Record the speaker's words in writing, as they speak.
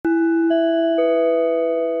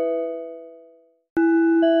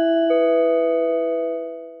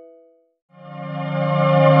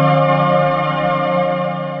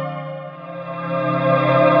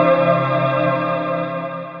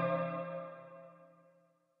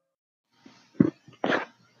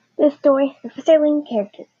The story of Professor Layton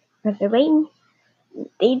characters. Professor Layton,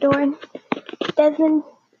 Theodore, Desmond,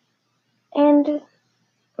 and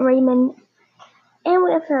Raymond, and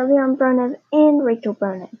we also have Leon Bronev and Rachel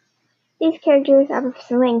Bronev. These characters are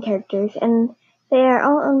Professor Layton characters, and they are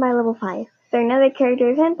all owned by Level 5. Certain other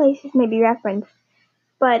characters and places may be referenced,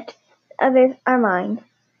 but others are mine.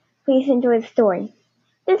 Please enjoy the story.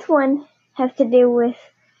 This one has to do with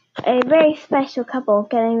a very special couple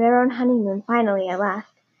getting their own honeymoon finally at last.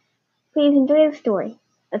 Please enjoy the story.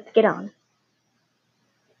 Let's get on.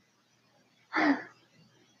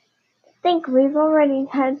 Think we've already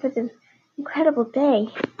had such an incredible day.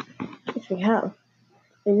 Yes, we have.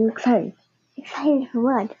 Are you excited? Excited for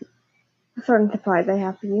what? A certain surprise I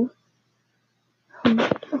have for you.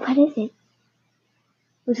 What is it?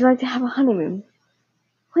 Would you like to have a honeymoon?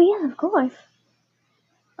 Well, yes, of course.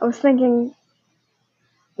 I was thinking,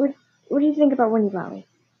 what do you think about Winnie Valley?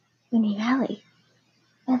 Winnie Valley?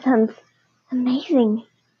 That sounds amazing.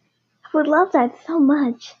 I would love that so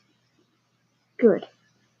much. Good.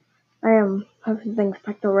 I have some things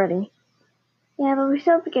packed already. Yeah, but we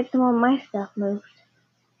still have to get some of my stuff moved.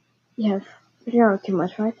 Yes, but you're not too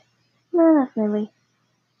much, right? No, not really.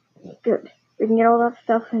 Good. We can get all that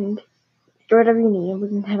stuff and store whatever you need, and we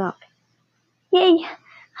can head out. Yay!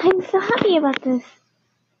 I'm so happy about this.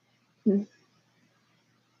 The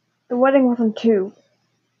wedding wasn't too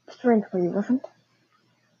strange for you, wasn't it?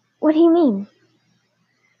 What do you mean?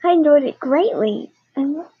 I enjoyed it greatly. I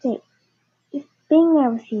loved it. Just being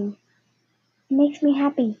there with you. It makes me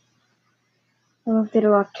happy. I loved it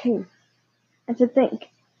a lot too. And to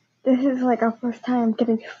think, this is like our first time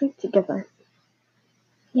getting to sleep together.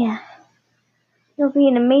 Yeah. It'll be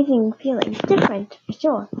an amazing feeling. Different, for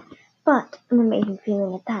sure. But an amazing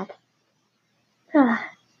feeling at that.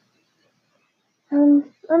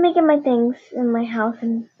 Let me get my things in my house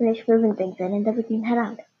and finish moving things in, and then we can head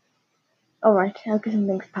out. Alright, I'll get some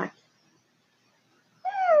things packed.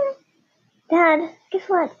 Dad, guess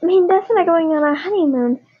what? Me and Desmond are going on our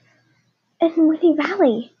honeymoon in Winnie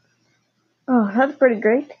Valley. Oh, that's pretty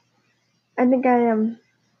great. I think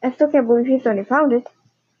I still can't believe he's only found it.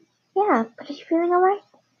 Yeah, but are you feeling alright?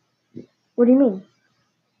 What do you mean?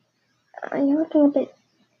 You're looking a bit...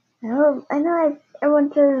 I know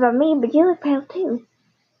everyone says about me, but you look pale too.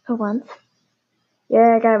 For once.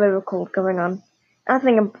 Yeah, I got a bit of a cold going on.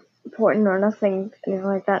 Nothing important or anything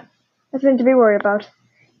like that. Nothing to be worried about.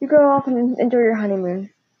 You go off and enjoy your honeymoon.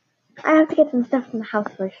 I have to get some stuff from the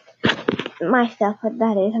house first. My stuff, but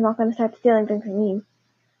that is. I'm not going to start stealing things from you.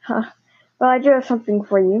 Huh. Well, I do have something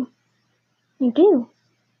for you. You do?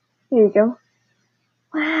 Here you go.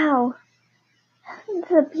 Wow. This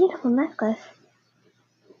is a beautiful necklace.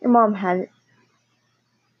 Your mom had it.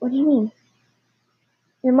 What do you mean?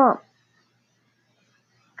 Your mom.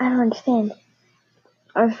 I don't understand.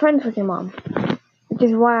 I was friends with your mom, which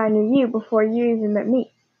is why I knew you before you even met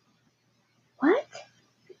me. What?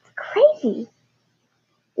 It's crazy.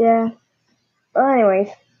 Yeah. Well, anyways,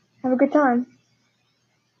 have a good time.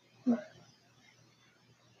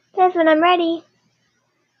 Desmond, I'm ready.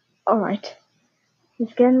 Alright.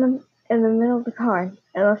 Just get in the middle of the car,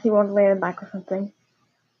 unless you want to lay in the back or something.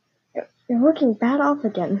 You're looking bad off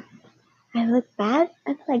again. I look bad?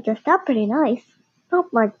 I thought I dressed up pretty nice.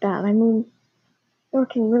 Not like that. I mean, you're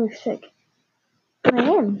looking really sick. I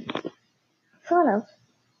am. Sort of.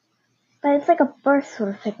 But it's like a burst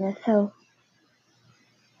sort of sickness, so...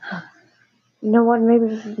 You know what? Maybe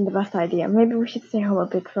this isn't the best idea. Maybe we should stay home a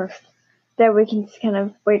bit first. Then we can just kind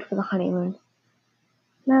of wait for the honeymoon.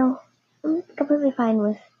 No, I'm completely fine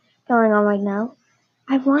with going on right now.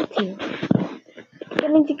 I want to.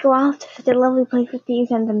 Getting to go out to such a lovely place with you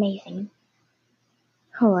sounds amazing.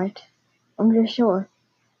 Alright. I'm just sure.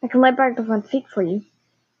 I can lay back the front seat for you.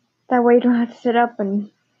 That way you don't have to sit up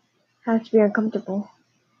and have to be uncomfortable.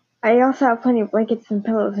 I also have plenty of blankets and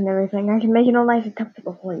pillows and everything. I can make it all nice and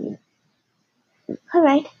comfortable for you.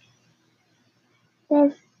 Alright.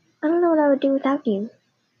 I don't know what I would do without you.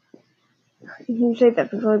 You say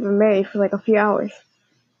that we've only been married for like a few hours.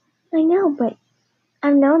 I know, but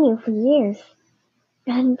I've known you for years.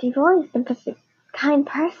 And you've always been such a kind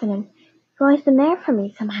person, and you've always been there for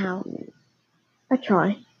me somehow. I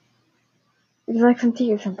try. Would you like some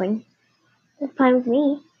tea or something? It's fine with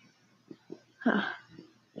me.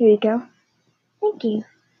 Here you go. Thank you.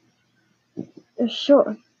 You're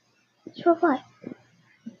sure? Sure what?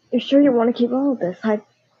 You're sure you want to keep all of this? I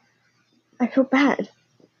feel bad.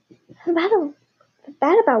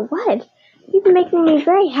 Bad about what? You've been making me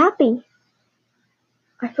very happy.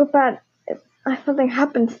 I feel bad if something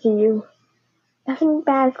happens to you. Nothing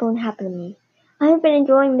bad is going to happen to me. I've been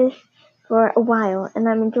enjoying this for a while, and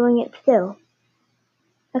I'm enjoying it still.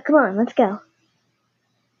 Now come on, let's go.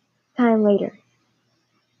 Time later.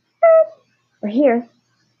 We're here.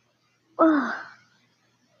 Oh,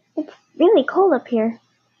 it's really cold up here.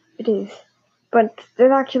 It is. But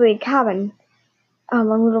there's actually a cabin, a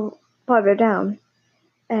little farther down.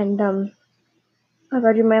 And, I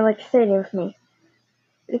thought you might like to stay there with me.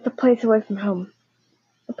 It's a place away from home.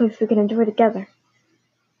 A place we can enjoy together.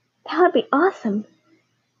 That would be awesome.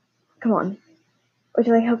 Come on. Would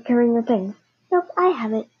you like help carrying your things? Nope, I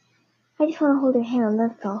have it. I just want to hold your hand,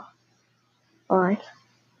 that's all. Alright.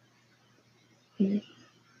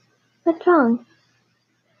 What's wrong?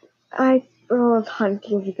 I was hunt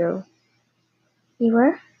years ago. You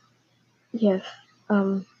were? Yes.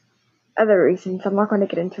 Other reasons. I'm not going to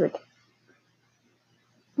get into it.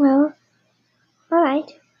 Well, alright.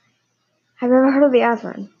 Have you ever heard of the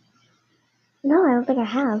Azran? No, I don't think I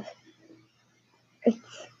have.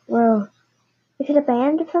 Well, is it a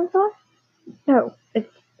band of some sort? No, it's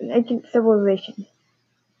an ancient civilization.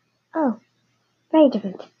 Oh, very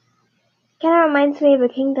different. Kinda reminds me of a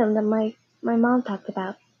kingdom that my mom talked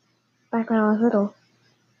about back when I was little.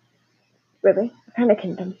 Really? What kind of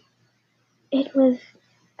kingdom? It was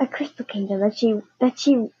a crystal kingdom that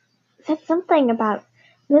she said something about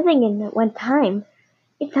living in at one time.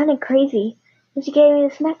 It sounded crazy, and she gave me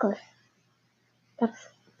this necklace. That's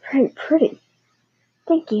very pretty.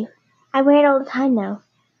 Thank you. I wear it all the time now,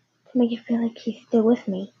 to make it feel like she's still with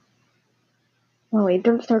me. Molly,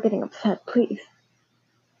 don't start getting upset, please.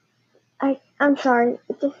 I'm sorry.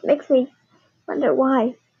 It just makes me wonder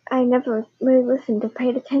why I never really listened or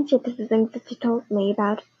paid attention to the things that she told me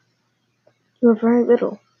about. You were very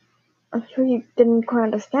little. I'm sure you didn't quite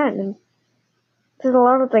understand, and there's a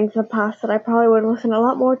lot of things in the past that I probably would listen a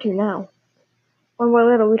lot more to now. When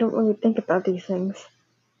we're little, we don't really think about these things.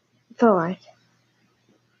 It's alright.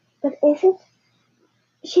 But is it?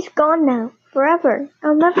 She's gone now, forever.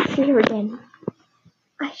 I'll never see her again.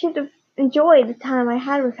 I should have enjoyed the time I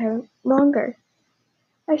had with her longer.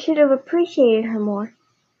 I should have appreciated her more.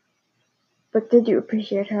 But did you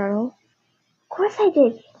appreciate her at all? Of course I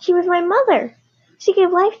did. She was my mother. She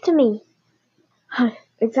gave life to me.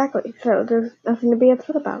 Exactly, so there's nothing to be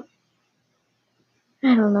upset about.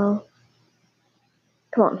 I don't know.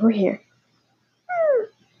 Come on, we're here.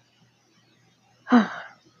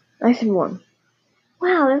 Nice and warm.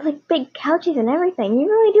 Wow, there's like big couches and everything. You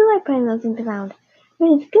really do like putting those things around. I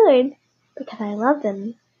mean, it's good, because I love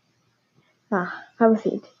them. Have a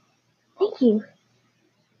seat. Thank you.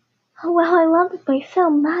 Oh wow, I love this place so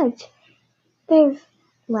much. There's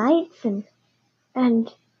lights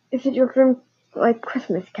and Is it your dream, like,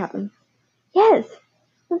 Christmas cabin? yes,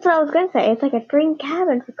 that's what I was gonna say. It's like a dream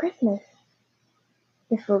cabin for Christmas.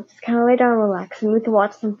 Yes, we'll just kind of lay down and relax, and we can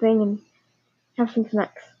watch something and have some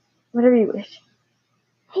snacks. Whatever you wish.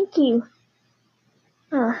 Thank you.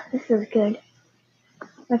 Ah, this is good.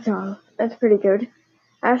 That's all. That's pretty good.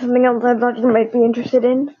 I have something else I thought you might be interested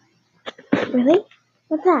in. Really?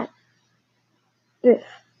 What's that? This.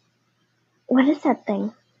 What is that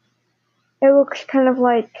thing? It looks kind of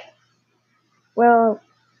like, well,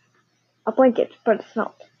 a blanket, but it's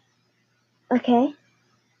not. Okay.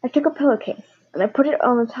 I took a pillowcase, and I put it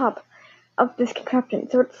on the top of this contraption,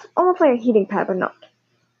 so it's almost like a heating pad, but not.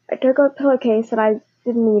 I took a pillowcase that I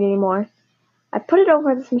didn't need anymore. I put it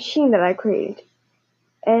over this machine that I created,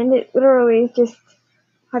 and it literally just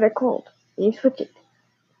hot or cold. And you switch it.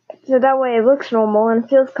 So that way it looks normal and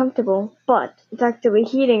feels comfortable, but it's actually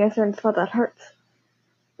heating a certain spot that hurts.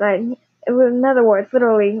 In other words,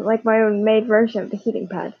 literally like my own made version of the heating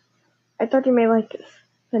pad. I thought you may like this,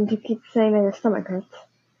 since you keep saying that your stomach hurts.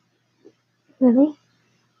 Really?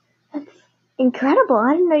 That's incredible.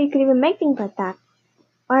 I didn't know you could even make things like that.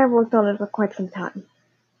 I have worked on it for quite some time.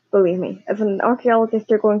 Believe me, as an archaeologist,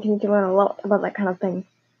 you're going to need to learn a lot about that kind of thing.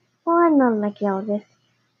 Well, I'm not an archaeologist,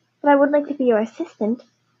 but I would like to be your assistant.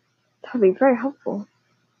 That would be very helpful.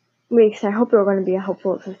 At least, I hope you're going to be a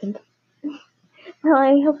helpful assistant. Well,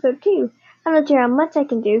 I hope so too. I'm not sure how much I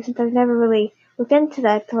can do since I've never really looked into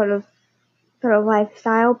that sort of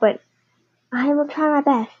lifestyle, but I will try my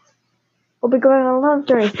best. We'll be going on a lot of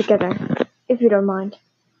journeys together, if you don't mind.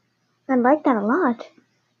 I'd like that a lot.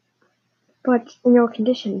 But in your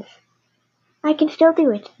conditions. I can still do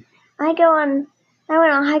it. I went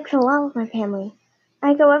on hikes a lot with my family.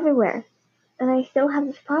 I go everywhere. And I still have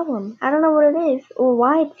this problem. I don't know what it is or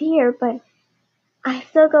why it's here, but I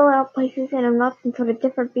still go out places and I'm not some sort of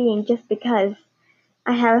different being just because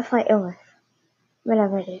I have a slight illness.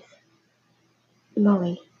 Whatever it is.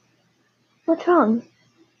 Molly. What's wrong?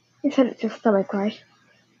 You said it's your stomach, right?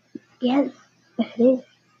 Yes it is.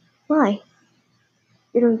 Why?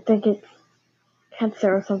 You don't think it's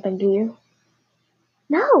cancer or something, do you?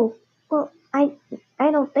 No. Well, I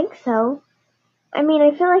don't think so. I mean,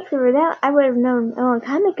 I feel like if it were that, I would have known a long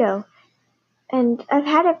time ago. And I've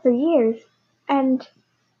had it for years. And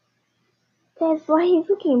Des, why are you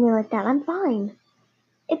looking at me like that? I'm fine.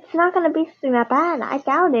 It's not gonna be something that bad. I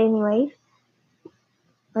doubt it anyways.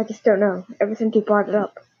 I just don't know. Ever since you brought it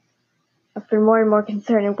up, I've been more and more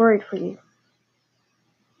concerned and worried for you.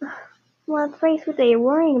 Well, it's very sweet that you're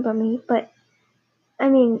worrying about me, but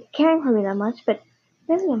caring for me that much, but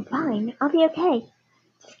really I'm fine. I'll be okay.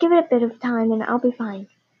 Just give it a bit of time and I'll be fine.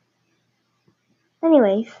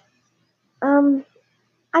 Anyways,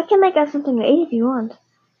 I can make us something to eat if you want.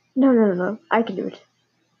 No. I can do it.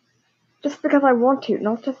 Just because I want to,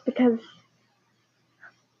 not just because...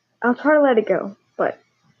 I'll try to let it go, but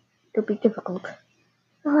it'll be difficult.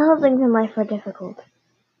 A lot of things in life are difficult.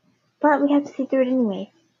 But we have to see through it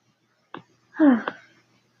anyway.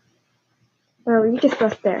 Well, you just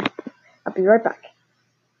rest there. I'll be right back.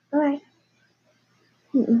 Alright.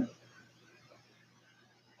 Mm-mm.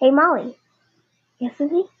 Hey, Molly. Yes,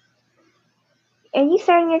 Susie? Are you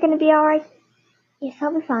certain you're gonna be alright? Yes,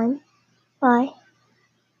 I'll be fine. Why?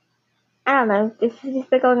 I don't know. This has just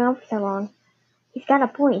been going on for so long. He's got a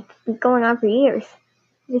point. It's been going on for years.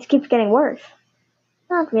 It just keeps getting worse.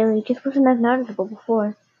 Not really. It just wasn't as noticeable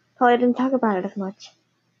before. Probably didn't talk about it as much.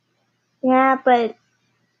 Yeah, but...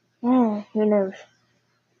 who knows.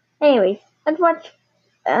 Anyways, let's watch,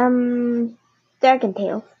 Dragon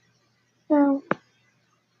Tales. No.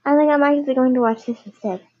 I think I'm actually going to watch this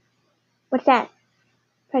instead. What's that?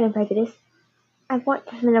 Pride and Prejudice. I've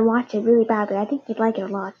wanted to watch it really badly. I think you'd like it a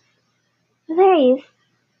lot. Oh, there he is.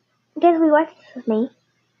 Guess we watch this with me.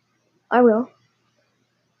 I will.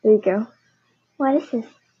 There you go. What is this?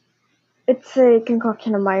 It's a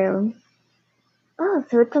concoction of my own. Oh,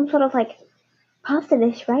 so it's some sort of, pasta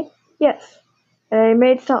dish, right? Yes. And I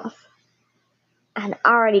made sauce. An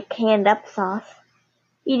already canned up sauce.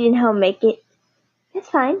 You didn't home make it. That's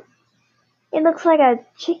fine. It looks like a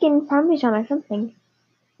chicken parmesan or something.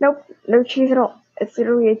 Nope, no cheese at all. It's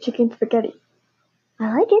literally a chicken spaghetti.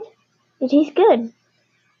 I like it. It tastes good.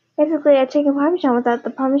 Basically a chicken parmesan without the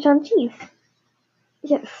parmesan cheese.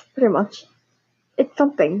 Yes, pretty much. It's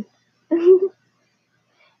something.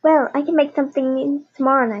 Well, I can make something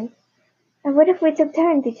tomorrow night. And what if we took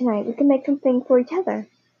turns each night? We can make something for each other.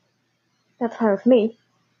 That's fine with me.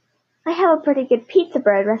 I have a pretty good pizza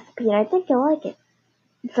bread recipe and I think you'll like it.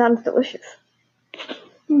 It sounds delicious.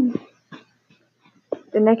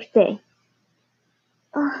 The next day.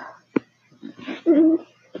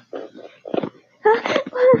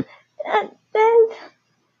 Dad.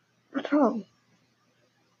 What's wrong?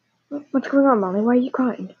 What's going on, Molly? Why are you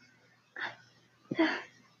crying?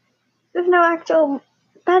 There's no actual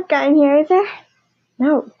bad guy in here, is there?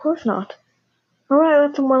 No, of course not. Why would I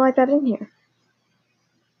let someone like that in here?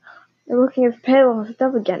 You're looking as pale as a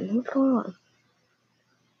dove again. What's going on?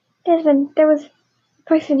 Desmond, there was a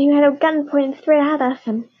person who had a gun pointed straight at us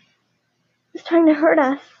and was trying to hurt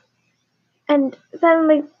us. And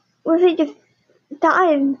suddenly, Lizzie just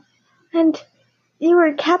died. And you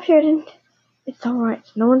were captured and... It's alright.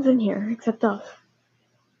 No one's in here except us.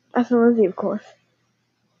 Us and Lizzie, of course.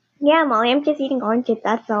 Yeah, Molly, I'm just eating oranges,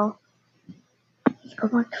 that's all. Just go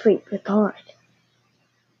back to sleep. It's alright.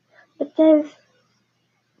 But there's...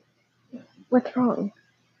 What's wrong?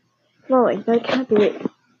 Molly, that can't be it.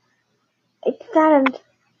 It's that and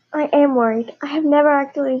I am worried. I have never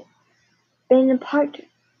actually been apart.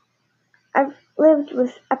 I've lived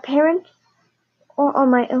with a parent or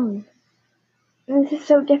on my own. And this is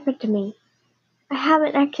so different to me. I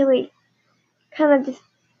haven't actually kind of just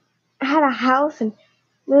had a house and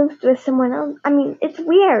moved with someone else. It's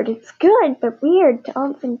weird. It's good, but weird all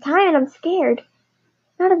at the same time, and I'm scared.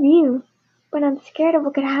 Not of you, but I'm scared of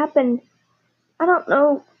what could happen. I don't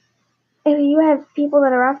know if you have people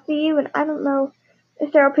that are after you, and I don't know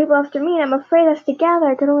if there are people after me, and I'm afraid us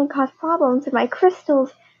together could only cause problems. And my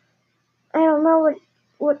crystals, I don't know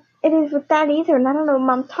what it is with that either, and I don't know what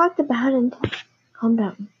Mom talked about, and... Calm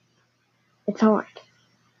down. It's alright.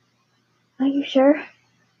 Are you sure?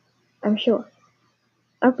 I'm sure.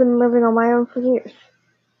 I've been living on my own for years.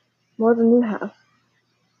 More than you have.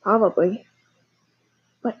 Probably.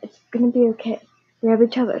 But it's gonna be okay. We have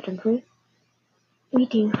each other, don't we? We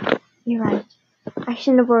do. You're right. I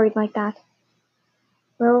shouldn't have worried like that.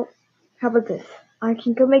 Well, how about this? I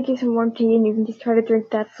can go make you some warm tea and you can just try to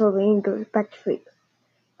drink that slowly and go back to sleep.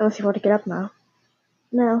 Unless you want to get up now.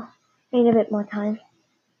 No. I need a bit more time.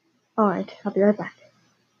 Alright, I'll be right back.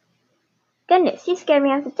 Goodness, you scared me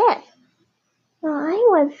half to death. Well, I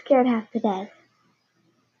was scared half to death.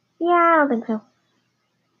 Yeah, I don't think so.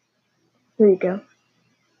 Here you go.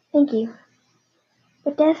 Thank you.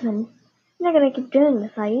 But Desmond, you're not gonna keep doing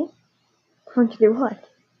this, are you? Going to do what?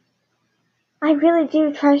 I really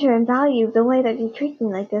do treasure and value the way that you treat me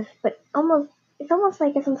like this, but it's almost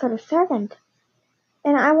like you're some sort of servant.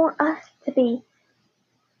 And I want us to be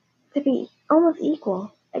almost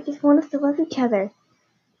equal. I just want us to love each other.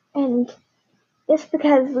 And just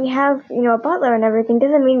because we have, a butler and everything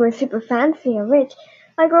doesn't mean we're super fancy or rich.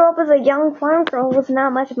 I grew up as a young farm girl with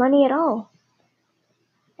not much money at all.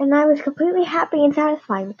 And I was completely happy and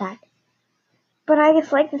satisfied with that. But I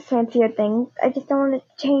just like this fancier thing. I just don't want it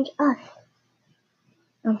to change us.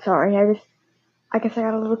 I'm sorry, I guess I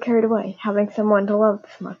got a little carried away, having someone to love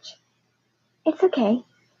this much. It's okay.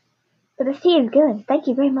 But the tea is good. Thank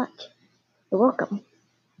you very much. You're welcome.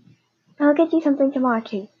 I'll get you something tomorrow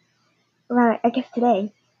too. Right, I guess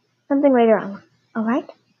today. Something later on. Alright?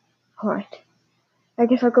 Alright. I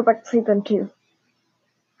guess I'll go back to sleep then too.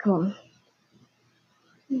 Come on.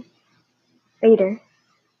 Later.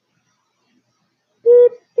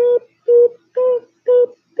 Beep, beep, beep, beep,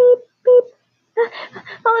 beep, beep, beep.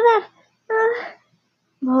 What was that?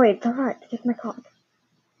 Molly, it's alright. It's just my clock.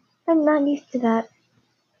 I'm not used to that.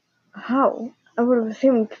 How? I would have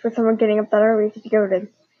assumed for someone getting up that early to go to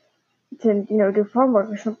do farm work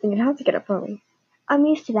or something, you'd have to get up early. I'm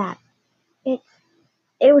used to that. It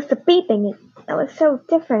was the beeping. That was so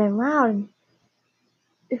different and loud. And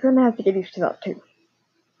you're gonna have to get used to that too.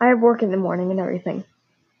 I have work in the morning and everything.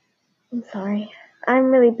 I'm sorry.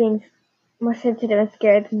 I'm really being more sensitive and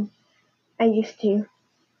scared than I used to.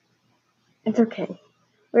 It's okay.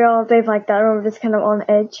 We all have days like that where we're just kind of on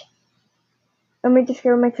edge. Let me just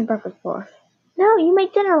go make some breakfast for us. No, you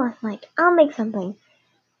made dinner last night. I'll make something.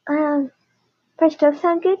 French toast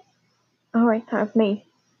sound good? Alright, that's me.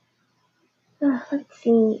 Let's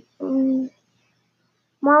see.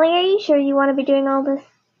 Molly, are you sure you want to be doing all this?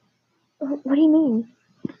 What do you mean?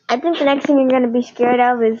 I think the next thing you're going to be scared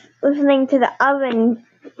of is listening to the oven,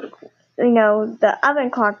 the oven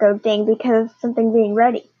clock go ding because of something being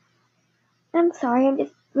ready. I'm sorry, I'm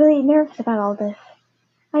just really nervous about all this.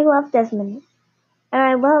 I love Desmond, and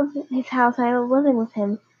I love his house, and I love living with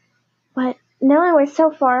him. But knowing we're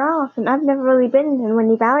so far off, and I've never really been in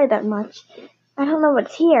Windy Valley that much, I don't know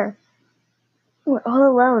what's here. We're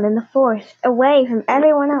all alone in the forest, away from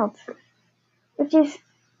everyone else, which is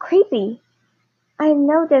creepy. I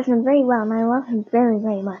know Desmond very well, and I love him very,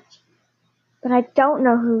 very much. But I don't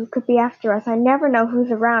know who could be after us. I never know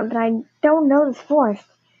who's around, and I don't know this forest.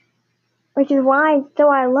 Which is why,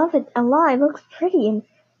 though I love it a lot, it looks pretty, and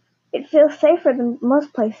it feels safer than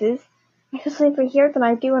most places. I feel safer here than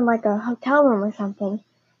I do in like a hotel room or something.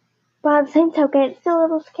 But at the same token, it's still a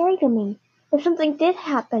little scary to me. If something did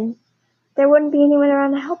happen, there wouldn't be anyone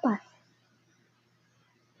around to help us.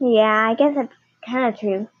 Yeah, I guess that's kind of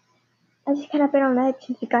true. I've just kind of been on edge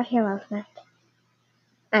since we got here last night.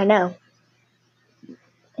 I know.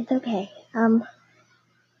 It's okay.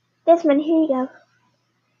 Desmond, here you go.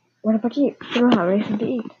 What about you? You don't have anything to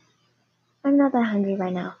eat. I'm not that hungry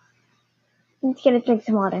right now. I'm just gonna drink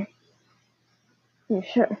some water. You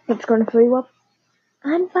sure? It's going to fill you up?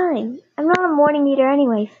 I'm fine. I'm not a morning eater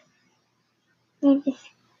anyways. I'm just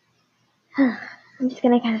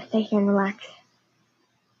gonna kind of stay here and relax.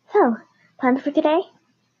 So, plans for today?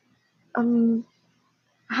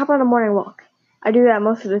 How about a morning walk? I do that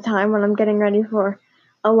most of the time when I'm getting ready for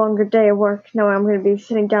a longer day of work, knowing I'm going to be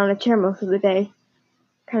sitting down in a chair most of the day.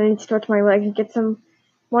 Kind of need to stretch my legs and get some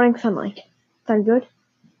morning sunlight. Sound good?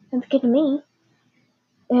 Sounds good to me.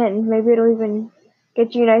 And maybe it'll even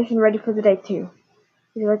get you nice and ready for the day too.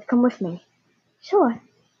 Would you like to come with me? Sure.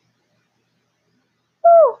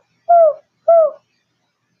 Woo! Woo! Woo!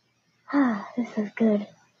 Ah, this is good.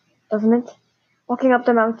 Doesn't it? Walking up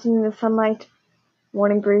the mountain in the sunlight,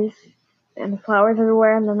 morning breeze, and the flowers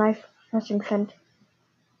everywhere and the nice refreshing scent.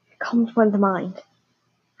 It calms one's mind.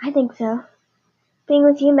 I think so. Being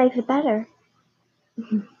with you makes it better.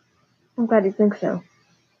 I'm glad you think so.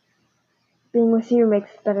 Being with you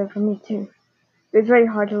makes it better for me too. It was very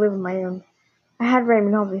hard to live on my own. I had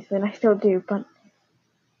Raymond obviously, and I still do, but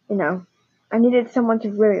I needed someone to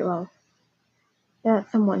really love.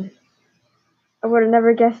 That someone. I would have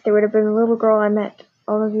never guessed it would have been the little girl I met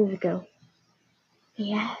all those years ago.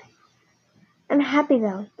 Yeah. I'm happy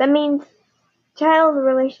though. That means child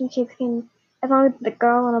relationships can, as long as it's a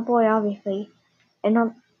girl and a boy obviously, and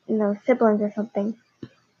not, siblings or something.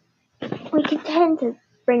 We can tend to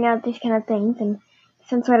bring out these kind of things and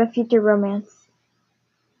some sort of future romance.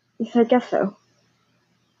 Yes, I guess so.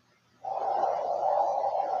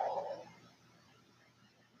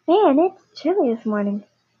 Man, it's chilly this morning.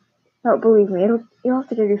 Oh, believe me, you'll have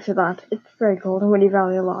to get used to that. It's very cold in Windy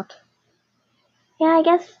Valley a lot. Yeah, I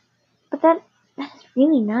guess, but that That's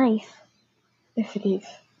really nice. Yes, it is.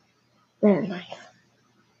 Very nice.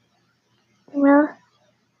 Well,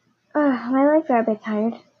 my legs are a bit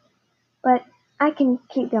tired, but I can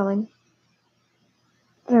keep going.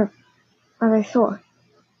 Are they sore?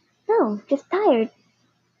 No, just tired.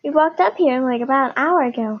 We walked up here like about an hour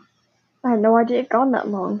ago. I had no idea it'd gone that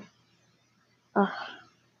long.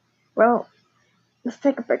 Well, let's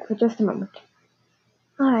take a break for just a moment.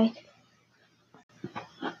 Alright.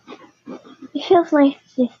 It feels nice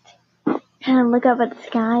to just kind of look up at the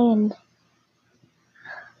sky and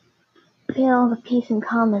feel the peace and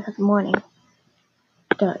calmness of the morning.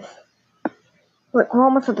 It does. Look, we're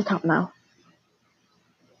almost at the top now.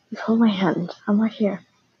 Just hold my hand. I'm right here.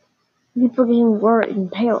 People are getting worried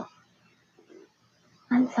and pale.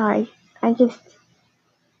 I'm sorry. I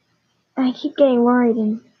keep getting worried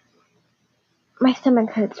and my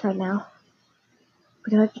stomach hurts right now.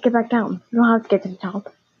 Would you like to get back down? You don't have to get to the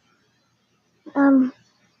top.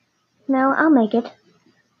 No, I'll make it.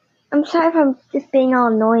 I'm sorry if I'm just being all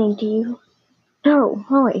annoying to you. No,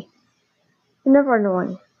 Holly. You're never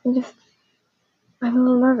annoying. I'm a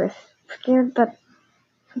little nervous. Scared that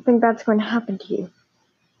something bad's going to happen to you.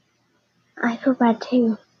 I feel bad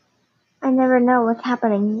too. I never know what's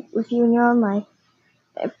happening with you in your own life.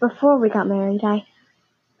 Before we got married,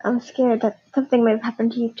 I'm scared that something might have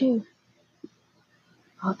happened to you too.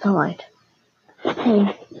 Oh, it's alright.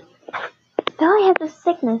 Hey, though I have this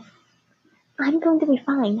sickness, I'm going to be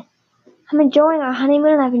fine. I'm enjoying our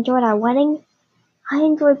honeymoon. I've enjoyed our wedding. I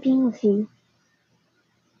enjoy being with you.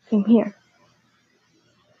 Same here.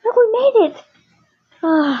 Look, we made it!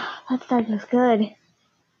 Ah, that start feels good.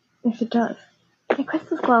 Yes, it does. My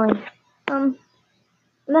crystal's glowing. When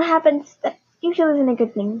that happens, that usually isn't a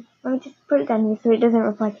good thing. Let me just put it down here so it doesn't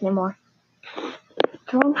reflect anymore.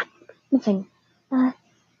 Come on. Nothing. Can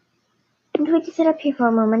we just sit up here for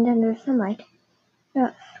a moment under the sunlight?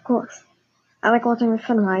 Yes, of course. I like watching the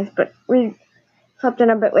sunrise, but we slept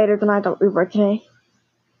in a bit later than I thought we were today.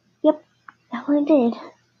 Yep, that one did.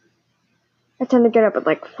 I tend to get up at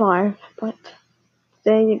like 5, but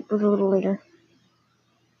today it was a little later.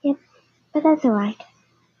 Yep, but that's alright.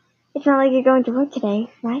 It's not like you're going to work today,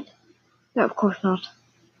 right? No, of course not.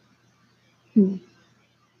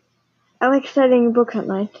 I like studying books at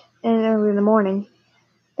night and early in the morning.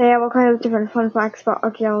 They have all kinds of different fun facts about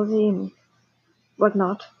archaeology and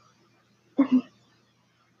whatnot. I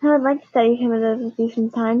would like to study some of those with you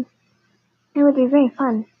sometime. It would be very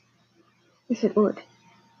fun. Yes, it would.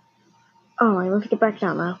 Alright, let's get back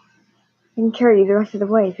down now. I can carry you the rest of the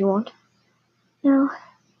way if you want. No,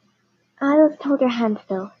 I was hold your hand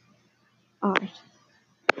still. Alright.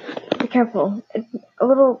 Be careful. It's a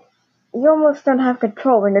little... You almost don't have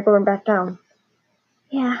control when you're going back down.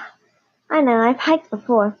 Yeah, I know, I've hiked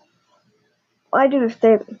before. Well, I do this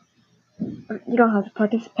daily. You don't have to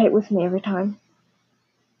participate with me every time.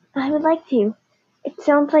 I would like to. It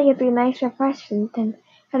sounds like it'd be a nice refreshment and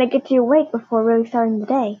kind of get you awake before really starting the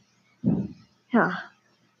day. Yeah,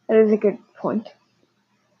 that is a good point.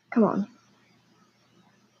 Come on.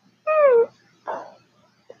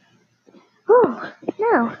 Oh,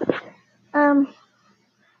 now.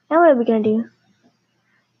 Now what are we gonna do?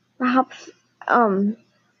 Perhaps,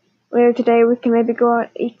 later today we can maybe go out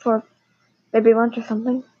and eat for maybe lunch or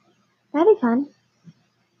something. That'd be fun.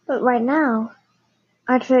 But right now,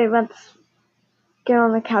 I'd say let's get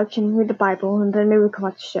on the couch and read the Bible and then maybe we can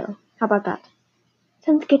watch a show. How about that?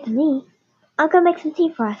 sounds good to me. I'll go make some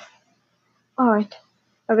tea for us. Alright.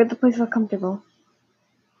 I'll get the place all comfortable.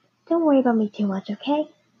 Don't worry about me too much, okay?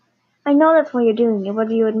 I know that's why you're doing it,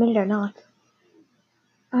 whether you admit it or not.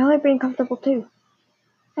 I like being comfortable too.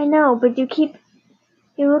 I know, but you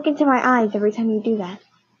look into my eyes every time you do that.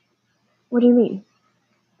 What do you mean?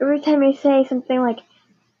 Every time you say something like,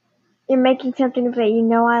 you're making something that you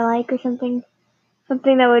know I like or something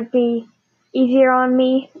that would be easier on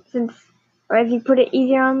me or as you put it,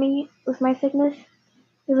 easier on me with my sickness,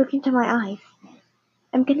 you look into my eyes.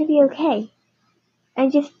 I'm gonna be okay. I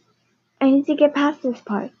need to get past this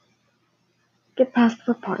part. Get past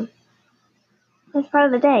what part? This part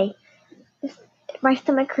of the day. My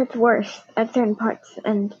stomach hurts worse at certain parts,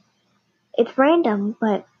 and it's random,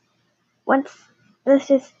 but once there's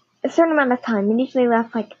just a certain amount of time, it usually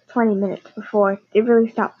lasts like 20 minutes before it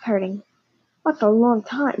really stops hurting. That's a long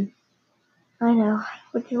time. I know,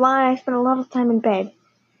 which is why I spend a lot of time in bed.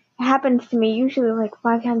 It happens to me usually like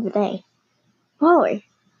 5 times a day. Really?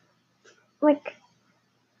 Like,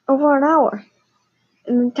 over an hour.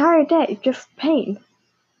 An entire day, just pain.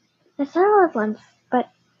 It's not all at once,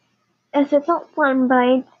 but as it's not fun, but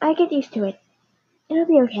I get used to it. It'll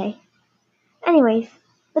be okay. Anyways,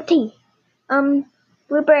 the tea.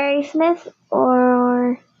 Blueberry Smith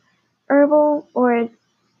or herbal or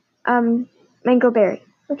mango berry?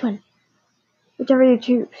 Which one? Whichever you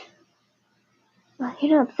choose. Well,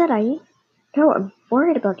 you're not upset, are you? No, I'm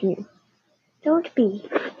worried about you. Don't be.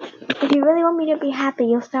 If you really want me to be happy,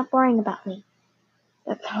 you'll stop worrying about me.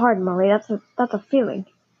 That's hard, Molly. That's a feeling.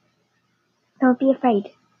 Don't be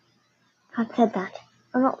afraid. God said that.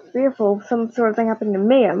 I'm not fearful of some sort of thing happening to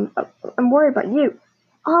me. I'm worried about you.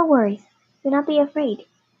 All worries. Do not be afraid.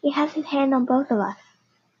 He has his hand on both of us.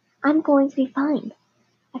 I'm going to be fine.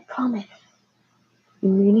 I promise. You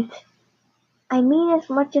mean it? I mean as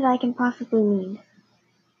much as I can possibly mean.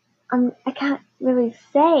 I can't really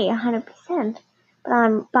say 100%, but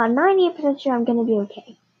I'm about 98% sure I'm gonna be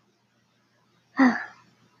okay. God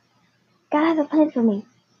has a plan for me.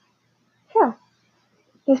 So,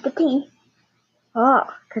 here's the tea.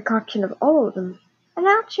 Ah, concoction of all of them. I'm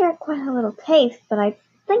not sure it quite has a little taste, but I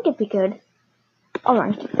think it'd be good.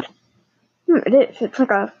 Alright. It is. It's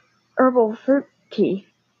like a herbal fruit tea.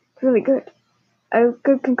 It's really good. A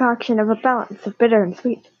good concoction of a balance of bitter and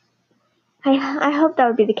sweet. I hope that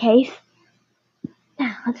would be the case.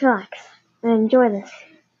 Now, let's relax and enjoy this.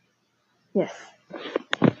 Yes.